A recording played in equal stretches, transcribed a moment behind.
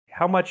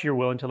how much you're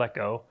willing to let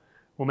go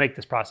will make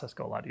this process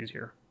go a lot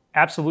easier.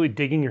 Absolutely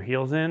digging your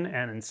heels in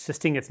and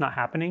insisting it's not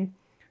happening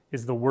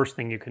is the worst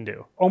thing you can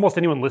do. Almost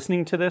anyone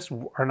listening to this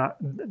they're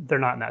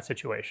not in that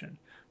situation.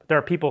 But there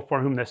are people for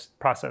whom this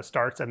process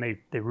starts and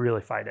they really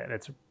fight it.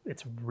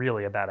 It's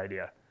really a bad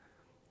idea.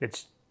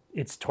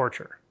 It's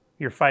torture.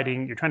 You're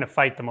trying to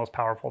fight the most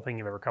powerful thing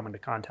you've ever come into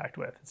contact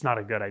with. It's not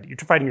a good idea. You're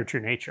fighting your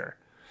true nature.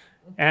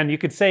 And you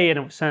could say, in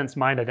a sense,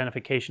 mind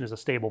identification is a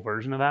stable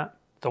version of that.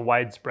 It's a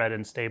widespread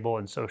and stable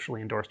and socially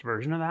endorsed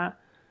version of that.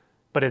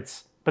 But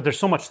there's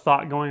so much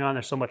thought going on.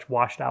 There's so much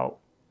washed out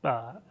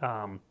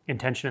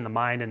intention in the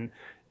mind and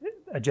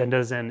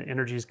agendas and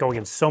energies going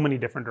in so many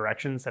different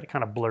directions that it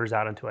kind of blurs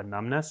out into a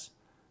numbness,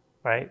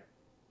 right?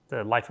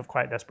 The life of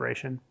quiet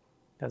desperation,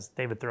 as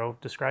David Thoreau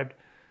described,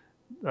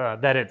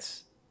 that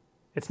it's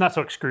not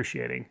so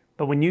excruciating.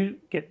 But when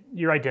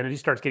your identity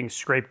starts getting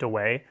scraped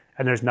away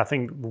and there's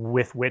nothing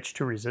with which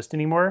to resist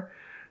anymore,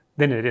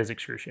 then it is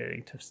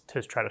excruciating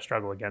to try to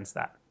struggle against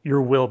that.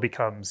 Your will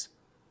becomes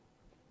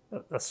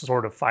a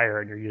sort of fire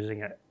and you're using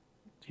it,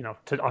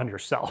 on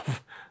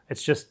yourself.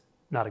 It's just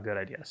not a good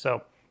idea.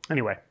 So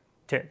anyway,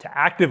 to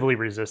actively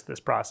resist this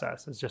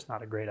process is just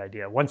not a great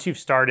idea. Once you've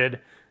started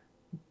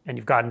and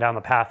you've gotten down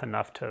the path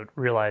enough to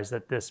realize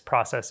that this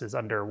process is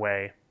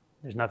underway,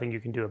 there's nothing you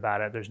can do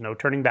about it, there's no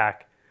turning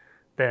back,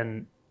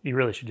 then you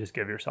really should just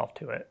give yourself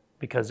to it,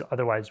 because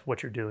otherwise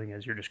what you're doing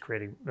is you're just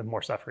creating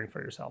more suffering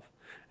for yourself.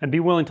 And be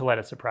willing to let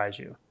it surprise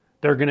you.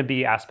 There are going to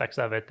be aspects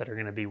of it that are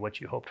going to be what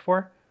you hoped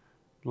for,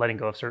 letting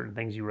go of certain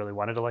things you really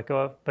wanted to let go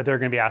of, but there are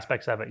going to be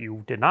aspects of it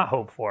you did not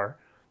hope for,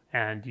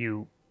 and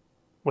you,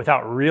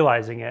 without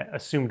realizing it,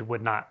 assumed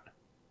would not,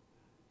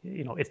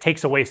 it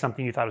takes away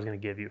something you thought it was going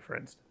to give you, for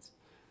instance.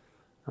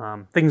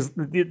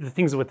 The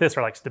things with this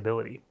are like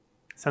stability,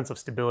 sense of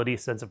stability,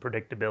 sense of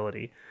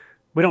predictability.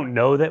 We don't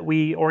know that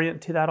we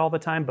orient to that all the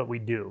time, but we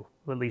do,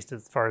 at least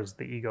as far as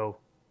the ego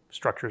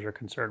structures are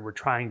concerned. We're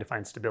trying to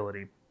find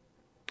stability.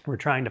 We're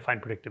trying to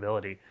find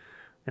predictability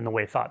in the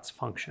way thoughts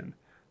function.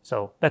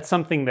 So that's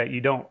something that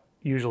you don't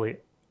usually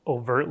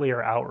overtly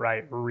or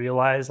outright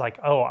realize, like,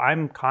 oh,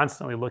 I'm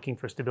constantly looking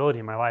for stability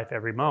in my life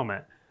every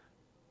moment.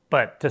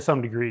 But to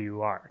some degree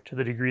you are. To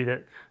the degree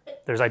that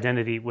there's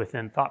identity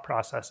within thought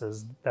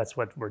processes, that's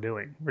what we're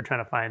doing. We're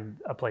trying to find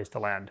a place to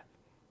land,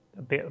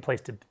 a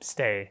place to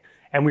stay.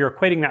 And we are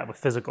equating that with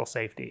physical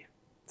safety.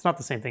 It's not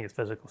the same thing as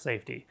physical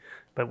safety,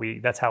 but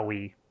that's how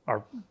we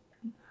are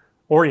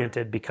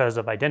oriented because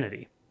of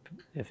identity.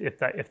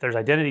 If there's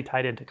identity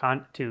tied into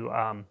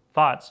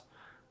thoughts,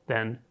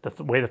 then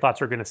the way the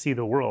thoughts are going to see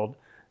the world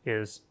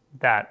is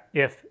that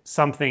if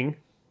something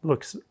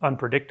looks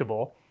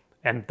unpredictable,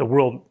 and the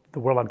world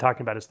I'm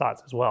talking about is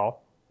thoughts as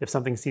well. If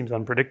something seems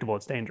unpredictable,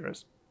 it's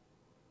dangerous.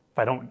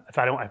 If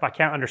I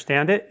can't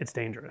understand it, it's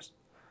dangerous.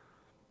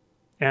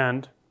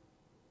 And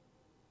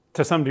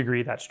to some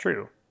degree, that's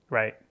true,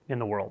 right? In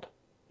the world,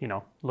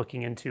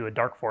 looking into a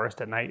dark forest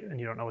at night and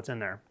you don't know what's in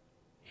there,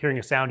 hearing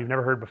a sound you've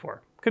never heard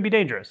before, could be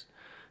dangerous.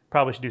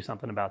 Probably should do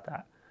something about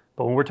that.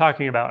 But when we're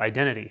talking about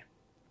identity,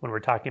 when we're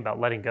talking about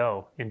letting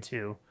go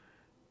into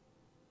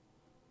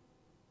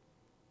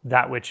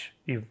that which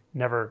you've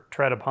never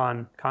tread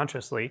upon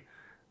consciously,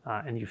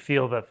 and you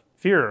feel the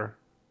fear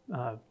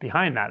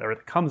behind that, or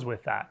that comes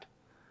with that,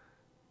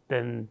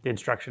 then the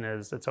instruction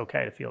is it's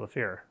okay to feel the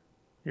fear.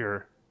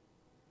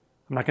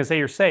 I'm not going to say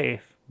you're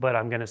safe, but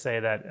I'm going to say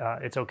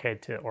that it's okay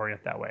to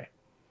orient that way.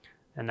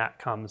 And that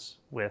comes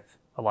with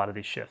a lot of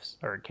these shifts,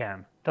 or it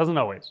can. Doesn't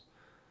always.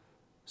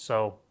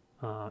 So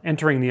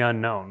entering the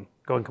unknown,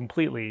 going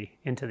completely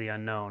into the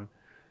unknown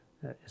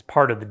is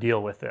part of the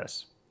deal with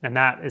this. And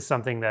that is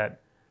something that,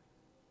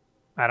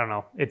 I don't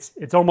know,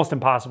 it's almost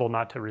impossible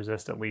not to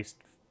resist, at least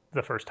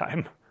the first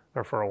time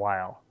or for a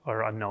while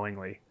or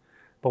unknowingly.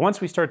 But once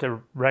we start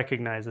to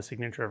recognize the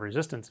signature of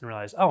resistance and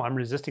realize, oh, I'm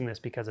resisting this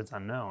because it's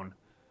unknown,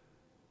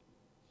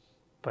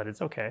 but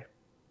it's okay.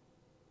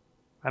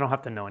 I don't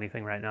have to know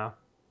anything right now.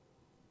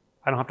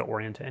 I don't have to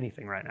orient to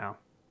anything right now.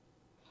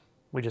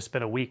 We just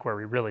spent a week where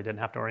we really didn't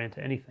have to orient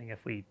to anything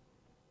if we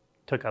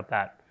took up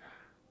that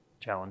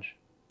challenge.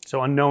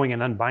 So unknowing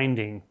and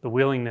unbinding, the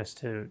willingness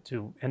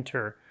to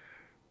enter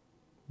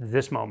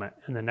this moment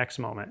and the next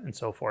moment and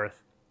so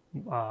forth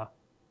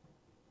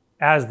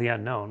as the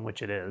unknown,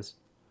 which it is,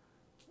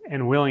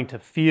 and willing to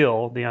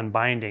feel the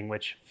unbinding,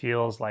 which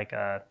feels like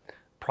a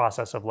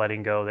process of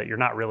letting go that you're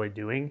not really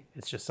doing.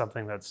 It's just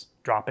something that's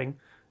dropping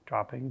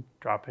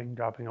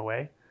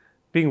away.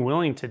 Being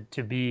willing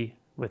to be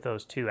with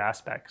those two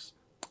aspects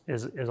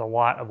is a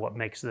lot of what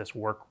makes this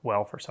work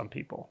well for some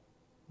people.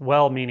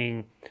 Well,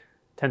 meaning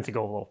tends to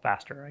go a little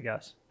faster, I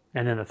guess.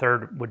 And then the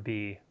third would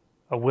be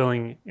a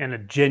willing and a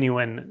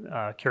genuine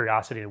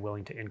curiosity and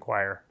willing to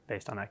inquire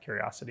based on that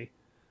curiosity.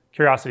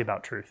 Curiosity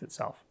about truth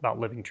itself, about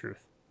living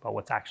truth, about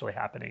what's actually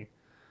happening,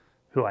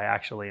 who I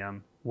actually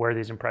am, where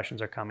these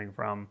impressions are coming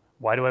from,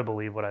 why do I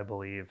believe what I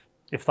believe?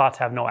 If thoughts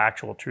have no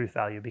actual truth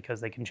value because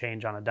they can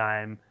change on a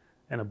dime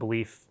and a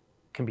belief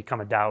can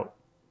become a doubt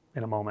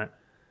in a moment,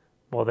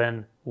 well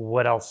then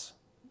what else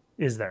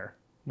is there?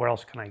 Where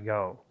else can I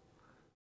go?